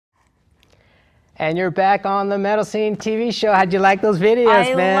And you're back on the Metal Scene TV show. How'd you like those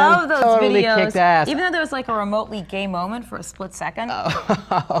videos, man? I love those totally videos. Kicked ass. Even though there was like a remotely gay moment for a split second.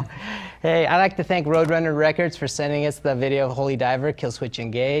 Oh. Hey, I'd like to thank Roadrunner Records for sending us the video of Holy Diver, Kill Switch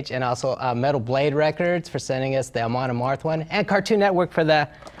Engage, and also Metal Blade Records for sending us the Amon Amarth one, and Cartoon Network for the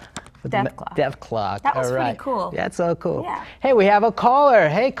Death Clock. That was pretty cool. Yeah, that's so cool. Yeah. Hey, we have a caller.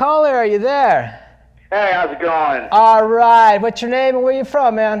 Hey, caller, are you there? Hey, how's it going? All right. What's your name and where you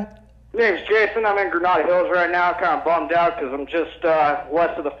from, man? My name's Jason. I'm in Granada Hills right now. Kind of bummed out because I'm just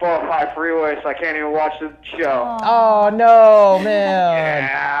west of the 405 freeway, so I can't even watch the show. Oh, no, man.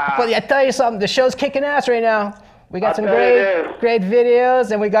 Yeah. But I tell you something, the show's kicking ass right now. We got some great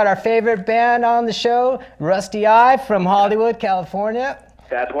videos, and we got our favorite band on the show, Rusty Eye from Hollywood, California.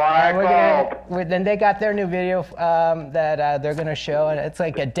 That's why I called. Then they got their new video that they're going to show, and it's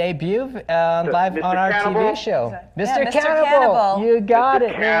like a debut live on our TV show. Mr. Cannibal. You got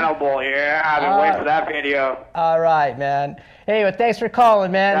it, man. Cannibal, yeah. I've been waiting for that video. All right, man. Hey, well, thanks for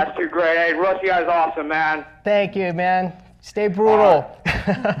calling, man. That's too great. Hey, Rusty Eye's awesome, man. Thank you, man. Stay brutal.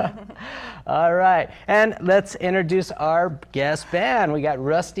 All right, and let's introduce our guest band. We got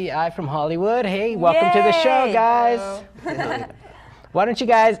Rusty Eye from Hollywood. Hey, welcome to the show, guys. Why don't you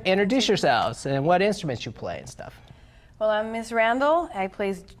guys introduce yourselves and what instruments you play and stuff? Well, I'm Miss Randall. I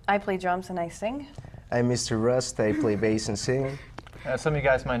play drums and I sing. I'm Mr. Rust. I play bass and sing. Some of you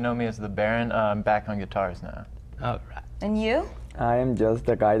guys might know me as the Baron. I'm back on guitars now. All right. And you? I am just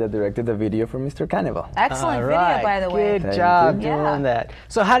the guy that directed the video for Mr. Cannibal. Excellent video, by the way. Good job doing that.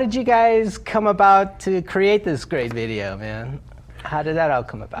 So how did you guys come about to create this great video, man? How did that all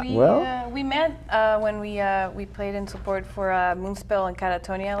come about? We met when we played in support for Moonspell and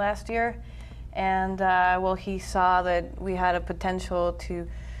Catatonia last year, and well, he saw that we had a potential to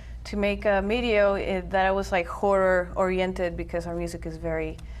make a video that was like horror oriented because our music is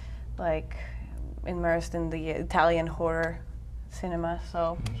very like immersed in the Italian horror cinema.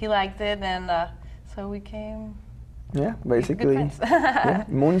 So he liked it, and so we came. Yeah, basically. Yeah.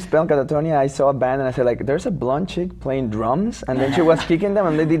 Moonspell, Catatonia, I saw a band and I said, like, there's a blonde chick playing drums, and then she was kicking them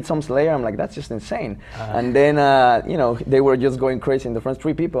and they did some Slayer. I'm like, that's just insane. And then, you know, they were just going crazy in the front,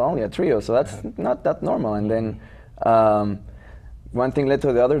 3 people, only a trio, so that's not that normal. And then one thing led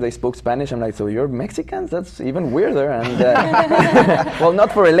to the other, they spoke Spanish. I'm like, so you're Mexicans? That's even weirder. And well,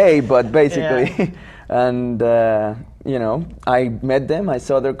 not for LA, but basically. Yeah. And you know, I met them, I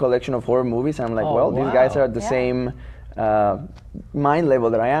saw their collection of horror movies, and I'm like, well, these guys are at the same mind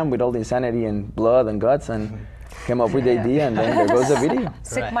level that I am, with all the insanity and blood and guts, and came up with the idea, and then there goes the video.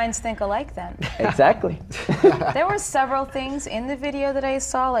 Sick minds think alike then. Exactly. There were several things in the video that I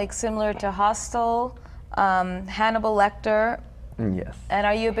saw, like similar to Hostel, Hannibal Lecter. Yes. And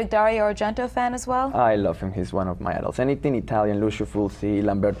are you a big Dario Argento fan as well? I love him. He's one of my idols. Anything Italian, Lucio Fulci,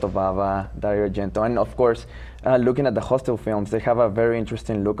 Lamberto Bava, Dario Argento, and of course, looking at the Hostel films, they have a very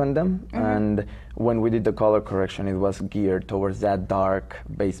interesting look on them. And when we did the color correction, it was geared towards that dark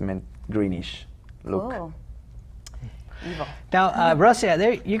basement greenish look. Cool. Evil. Now,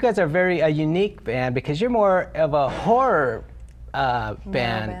 Rusty, you guys are very unique band because you're more of a horror type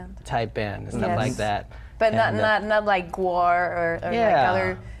band and stuff like that. But not like Gore or like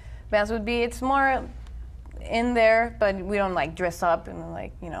other bands would be. It's more in there, but we don't like dress up and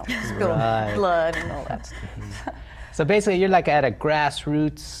like, you know, spill blood and all that stuff. So basically you're like at a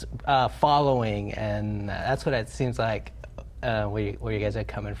grassroots following, and that's what it seems like where you guys are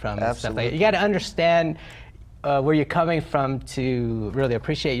coming from. And stuff like that. You got to understand where you're coming from to really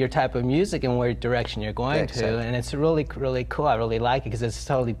appreciate your type of music and where direction you're going to, and it's really, really cool. I really like it because it's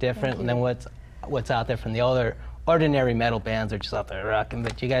totally different than what's out there from the other ordinary metal bands are just out there rocking,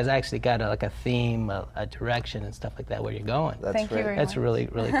 but you guys actually got a theme, a direction and stuff like that where you're going. Thank you very much. That's really,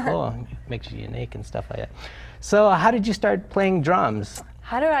 really cool. It makes you unique and stuff like that. So how did you start playing drums?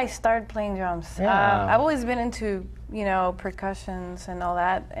 How did I start playing drums? I've always been into, you know, percussions and all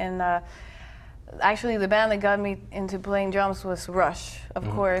that, and actually the band that got me into playing drums was Rush, of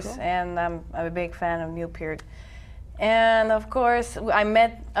course, and I'm a big fan of Neil Peart. And of course, I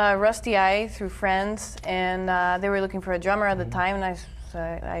met Rusty Eye through friends, and they were looking for a drummer at the time, and I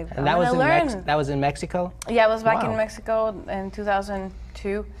that was in Mexico? Yeah, I was back in Mexico in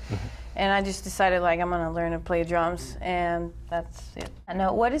 2002, and I just decided, like, I'm gonna learn to play drums, and that's it.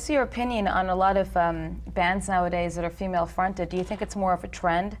 And what is your opinion on a lot of bands nowadays that are female-fronted? Do you think it's more of a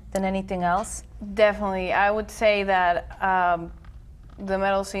trend than anything else? Definitely. I would say that the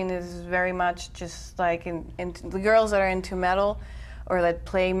metal scene is very much just like the girls that are into metal or that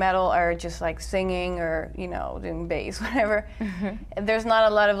play metal are just like singing or, you know, doing bass, whatever. There's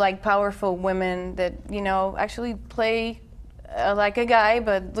not a lot of like powerful women that, you know, actually play like a guy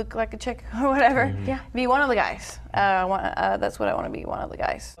but look like a chick or whatever. Yeah. Be one of the guys. That's what I want to be, one of the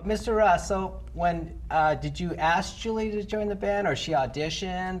guys. Mr. Russ, so when did you ask Julie to join the band, or she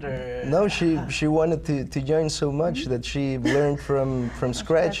auditioned, or? No, she wanted to join so much that she learned from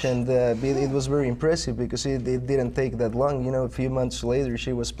scratch, and it was very impressive because it didn't take that long. You know, a few months later,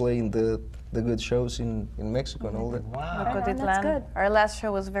 she was playing the good shows in Mexico and all that. Wow. That's good. Our last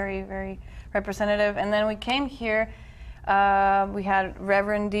show was very, very representative, and then we came here. We had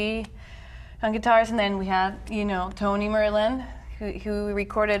Reverend D on guitars, and then we had, you know, Tony Murtland, who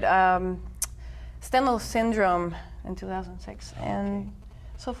recorded Stendhal Syndrome in 2006, and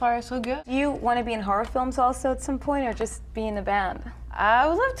so far so good. Do you want to be in horror films also at some point, or just be in the band? I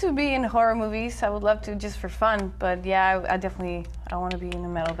would love to be in horror movies. I would love to just for fun, but yeah, I want to be in a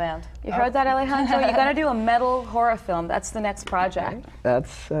metal band. You heard that, Alejandro? You're gonna do a metal horror film. That's the next project.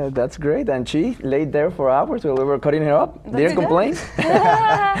 That's great. And she laid there for hours while we were cutting her up. Didn't complain.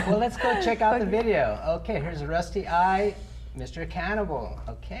 Well, let's go check out the video. Okay, here's Rusty Eye, Mr. Cannibal.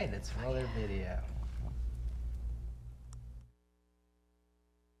 Okay, let's roll their video.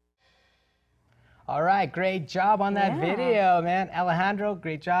 All right, great job on that video, man. Alejandro,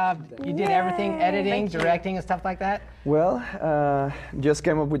 great job. You did everything, editing, directing, and stuff like that? Well, just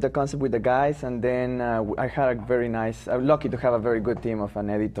came up with the concept with the guys, and then I had a very nice, I'm lucky to have a very good team of an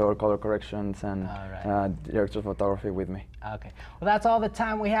editor, color corrections, and director of photography with me. Okay, well, that's all the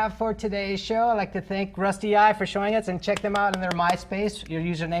time we have for today's show. I'd like to thank Rusty Eye for showing us, and check them out on their MySpace. Your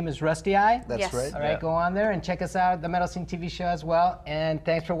username is Rusty Eye? That's right. All right, go on there and check us out at the Metal Scene TV show as well. And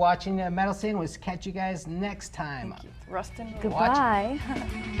thanks for watching Metal Scene. We'll catch you guys next time. Rustin. Goodbye.